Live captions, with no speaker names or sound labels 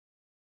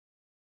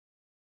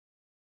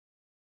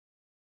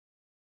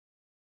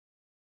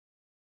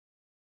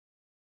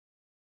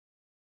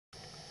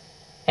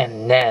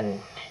And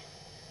then,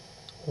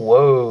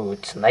 whoa,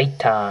 it's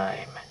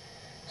nighttime.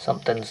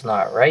 Something's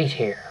not right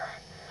here.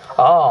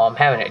 Oh, I'm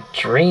having a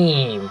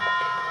dream.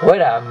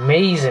 What an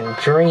amazing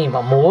dream.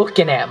 I'm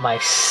looking at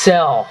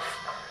myself.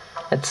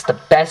 It's the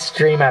best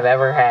dream I've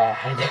ever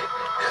had.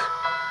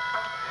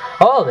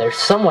 Oh, there's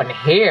someone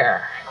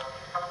here.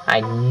 I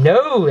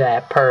know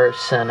that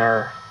person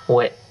or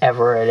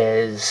whatever it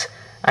is.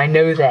 I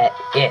know that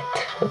it.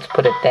 Let's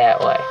put it that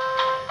way.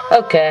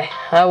 Okay,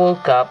 I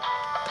woke up.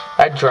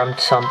 I dreamt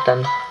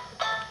something.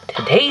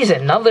 Today's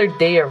another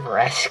day of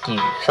rescues.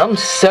 I'm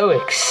so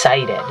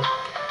excited.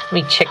 Let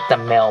me check the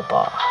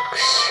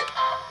mailbox.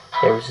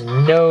 There's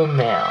no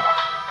mail.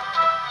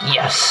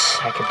 Yes,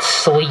 I could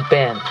sleep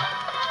in.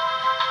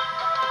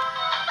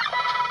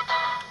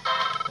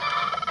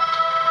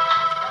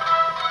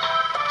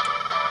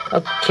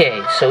 Okay,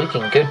 so we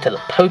can go to the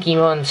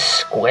Pokemon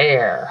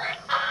Square.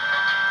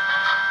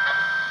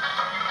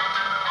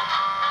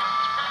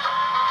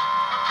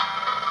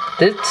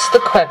 It's the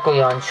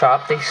Kecleon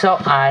shop. They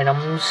sell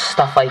items,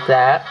 stuff like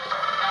that.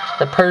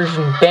 The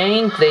Persian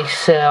Bank, they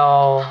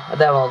sell...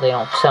 Well, they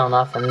don't sell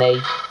nothing. They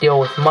deal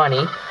with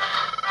money.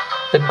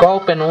 The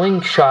Gulp and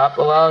Link shop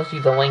allows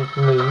you to link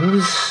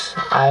moves.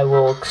 I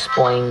will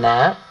explain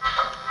that.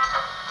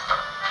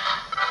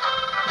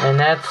 And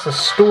that's the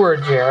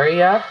storage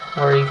area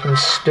where you can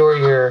store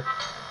your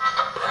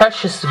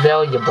precious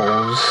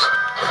valuables.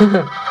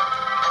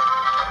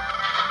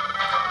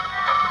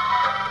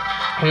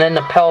 And then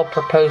the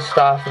Pelipper post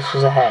office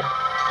is ahead.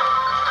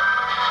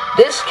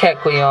 This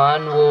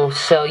Kecleon will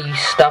sell you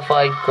stuff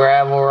like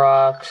gravel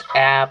rocks,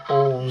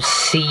 apples,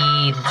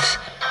 seeds,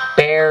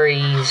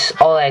 berries,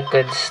 all that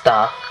good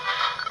stuff.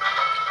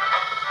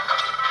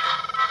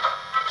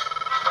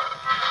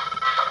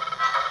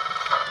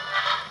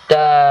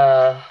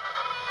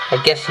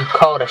 I guess you'd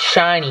call it a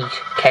shiny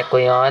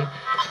Kecleon.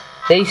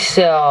 They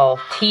sell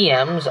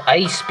TMs,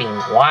 Ice Beam.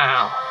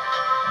 Wow.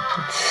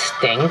 It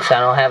stinks. I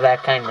don't have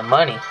that kind of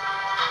money.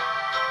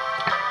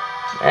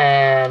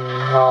 And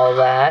all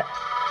that.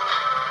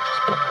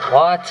 There's been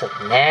lots of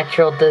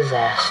natural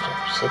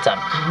disasters. It's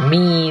a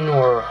mean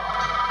world.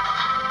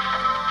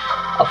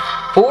 A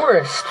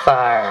forest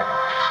fire.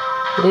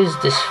 What is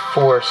this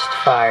forest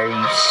fire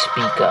you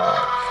speak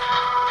of?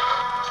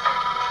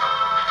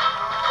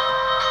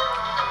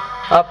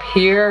 Up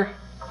here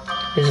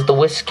is the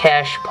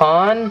Whiscash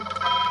Pond.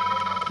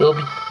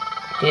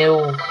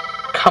 It'll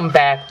come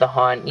back to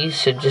haunt you,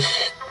 so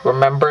just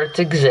remember its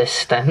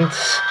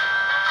existence.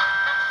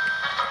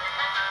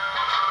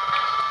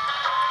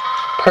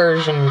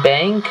 Persian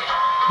Bank,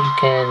 you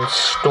can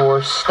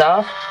store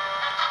stuff.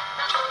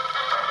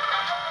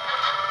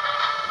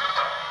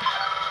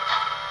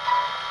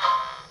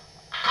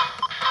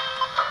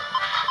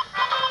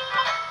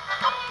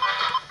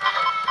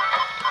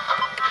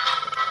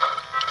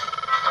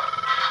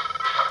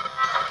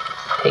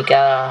 Take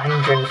out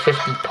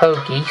 150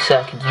 Poke so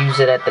I could use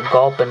it at the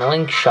Gulp and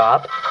Link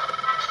shop.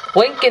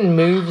 Linking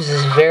moves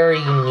is very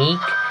unique.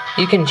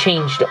 You can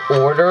change the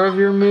order of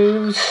your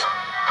moves.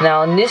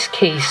 Now in this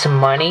case,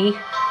 money.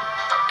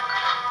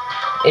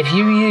 If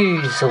you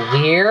use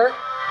Leer,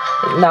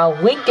 now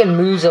Linking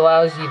moves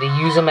allows you to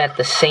use them at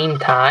the same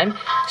time.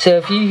 So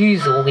if you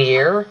use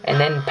Leer and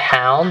then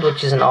Pound,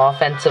 which is an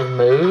offensive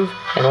move,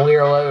 and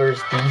Leer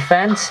lowers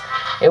defense,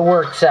 it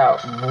works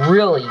out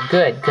really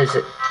good because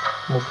it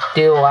will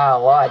deal out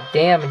a lot of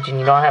damage and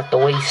you don't have to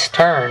waste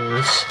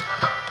turns.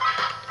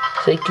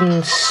 So you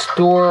can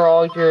store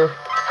all your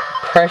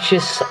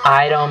precious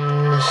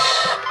items.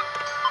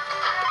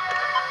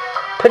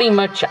 Pretty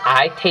much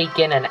I take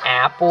in an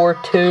apple or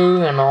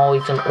two and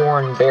always an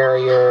orange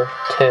berry or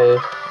two.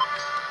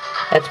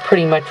 That's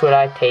pretty much what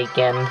I take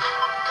in.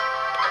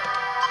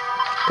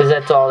 Because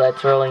that's all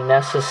that's really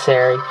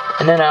necessary.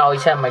 And then I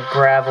always have my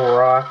gravel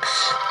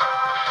rocks.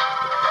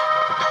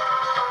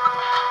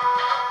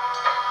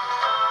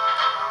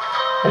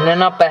 And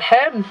then up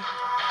ahead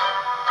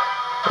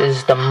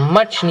is the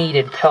much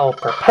needed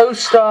Pelipper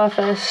post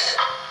office.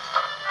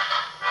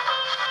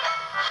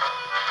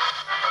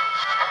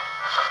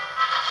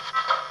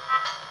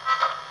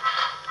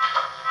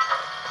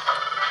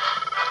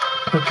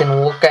 You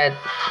can look at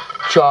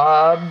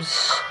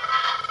jobs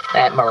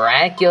that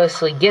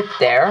miraculously get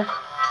there.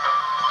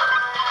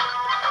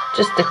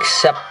 Just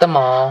accept them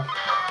all.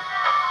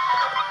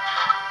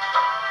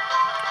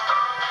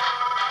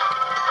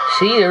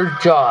 See, there's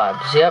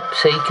jobs. Yep,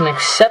 so you can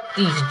accept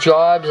these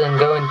jobs and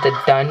go into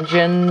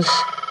dungeons.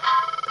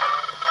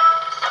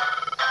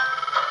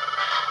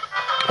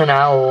 And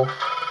I will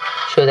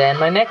show that in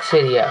my next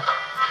video.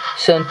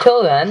 So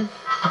until then,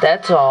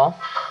 that's all.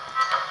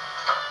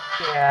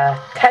 Yeah,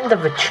 kind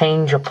of a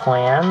change of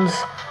plans.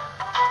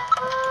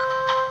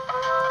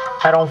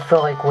 I don't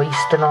feel like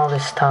wasting all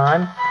this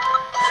time.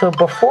 So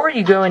before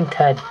you go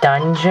into a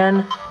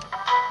dungeon,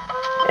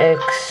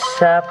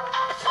 except...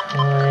 Wait,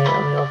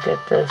 let me look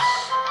at this.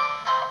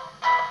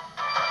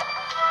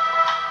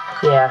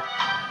 Yeah.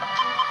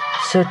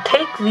 So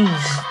take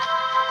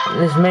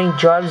as many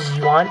jobs as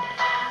you want.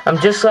 I'm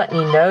just letting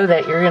you know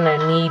that you're gonna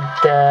need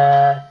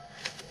the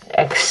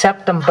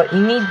accept them, but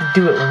you need to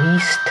do at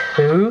least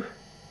 2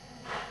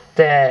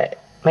 that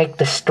make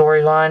the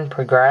storyline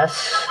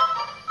progress.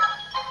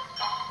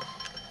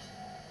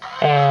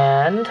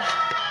 And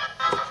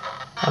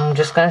I'm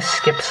just gonna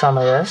skip some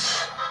of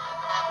this.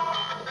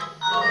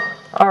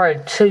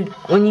 Alright, so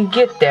when you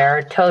get there,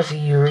 it tells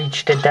you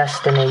reached a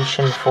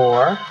destination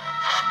 4.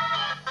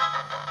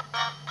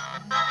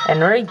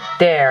 And right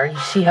there, you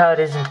see how it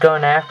isn't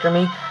going after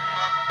me?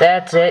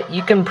 That's it.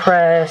 You can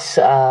press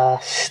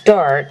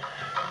start,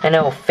 and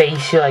it'll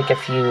face you like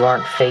if you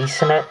aren't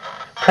facing it.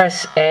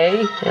 Press A,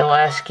 it'll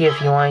ask you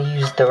if you want to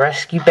use the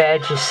rescue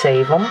badge to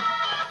save them.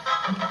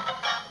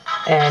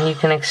 And you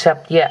can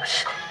accept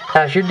yes.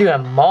 Now, if you're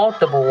doing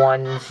multiple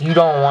ones, you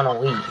don't want to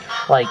leave,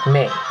 like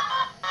me.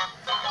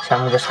 So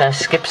I'm just going to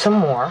skip some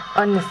more.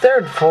 On the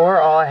 3rd floor,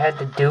 all I had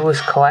to do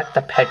was collect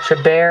the Petra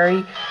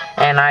Berry,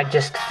 and I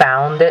just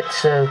found it,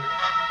 so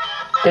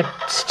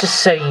it's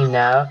just so you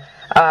know.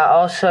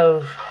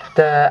 Also,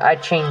 I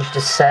changed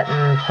the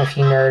setting. If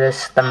you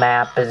notice, the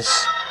map is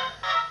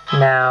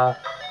now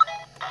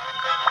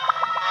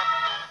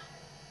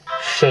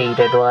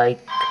shaded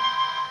like.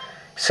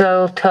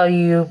 So I'll tell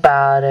you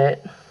about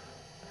it.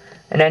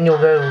 And then you'll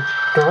go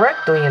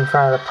directly in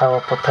front of the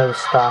Purple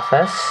Post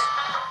Office.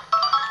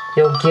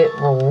 You'll get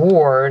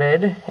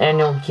rewarded, and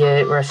you'll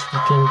get Rescue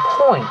Team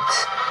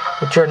points,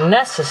 which are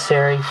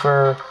necessary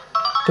for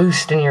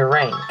boosting your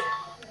rank.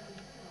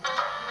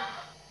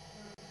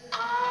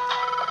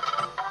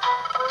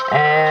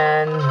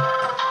 And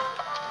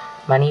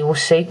Money will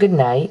say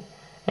goodnight,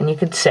 and you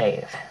can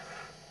save.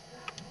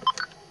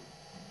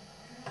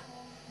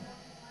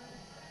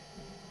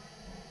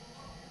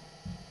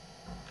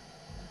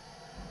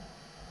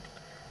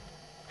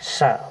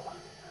 So,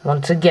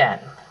 once again,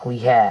 we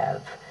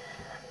have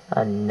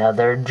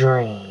another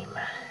dream.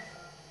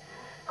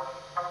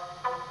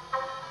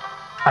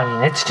 I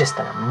mean, it's just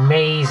an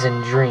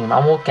amazing dream.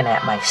 I'm looking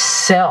at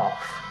myself.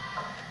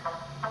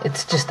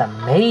 It's just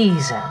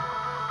amazing.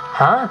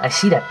 Huh? I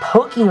see that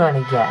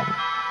Pokemon again.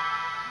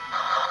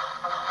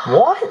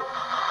 What?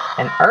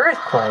 An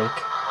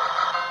earthquake?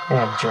 In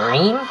a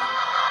dream?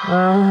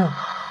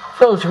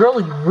 Feels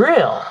really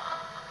real.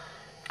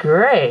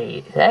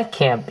 Great. That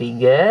can't be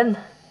good.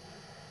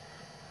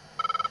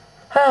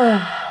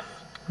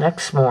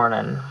 Next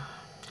morning.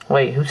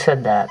 Wait, who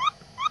said that?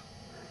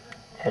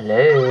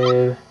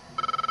 Hello?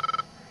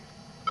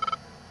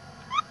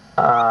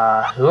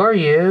 Who are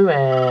you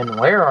and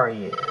where are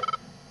you?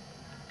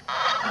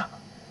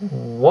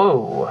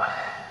 Whoa.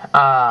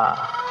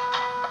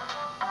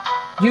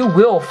 You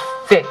will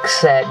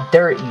fix that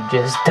dirt you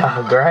just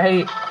dug,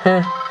 right?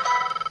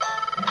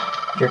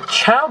 Your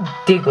child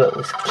Diglet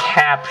was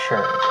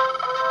captured.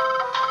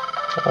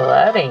 Well,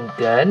 that ain't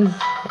good.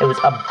 It was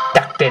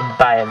abducted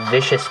by a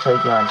vicious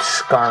Pokemon,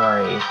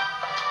 Skarmory.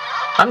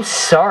 I'm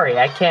sorry,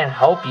 I can't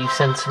help you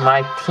since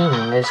my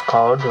team is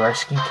called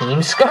Rescue Team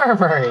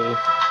Skarmory.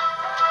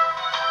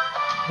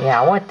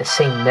 Yeah, I want to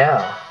say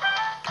no.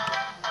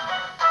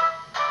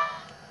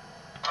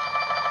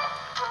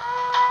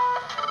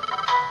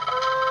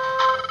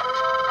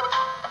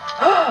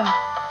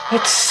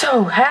 It's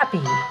so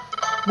happy.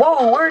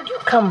 Whoa, where'd you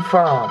come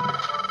from?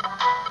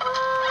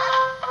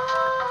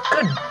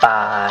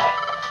 Goodbye.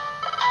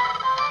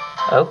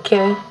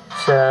 Okay,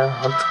 so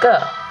let's go.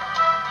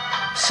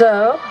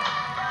 So,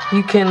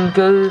 you can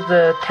go to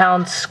the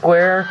town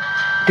square,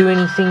 do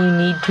anything you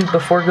need to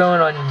before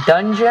going on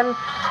dungeon,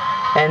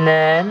 and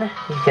then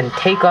you can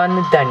take on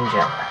the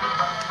dungeon.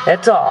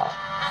 That's all.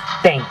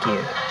 Thank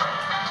you.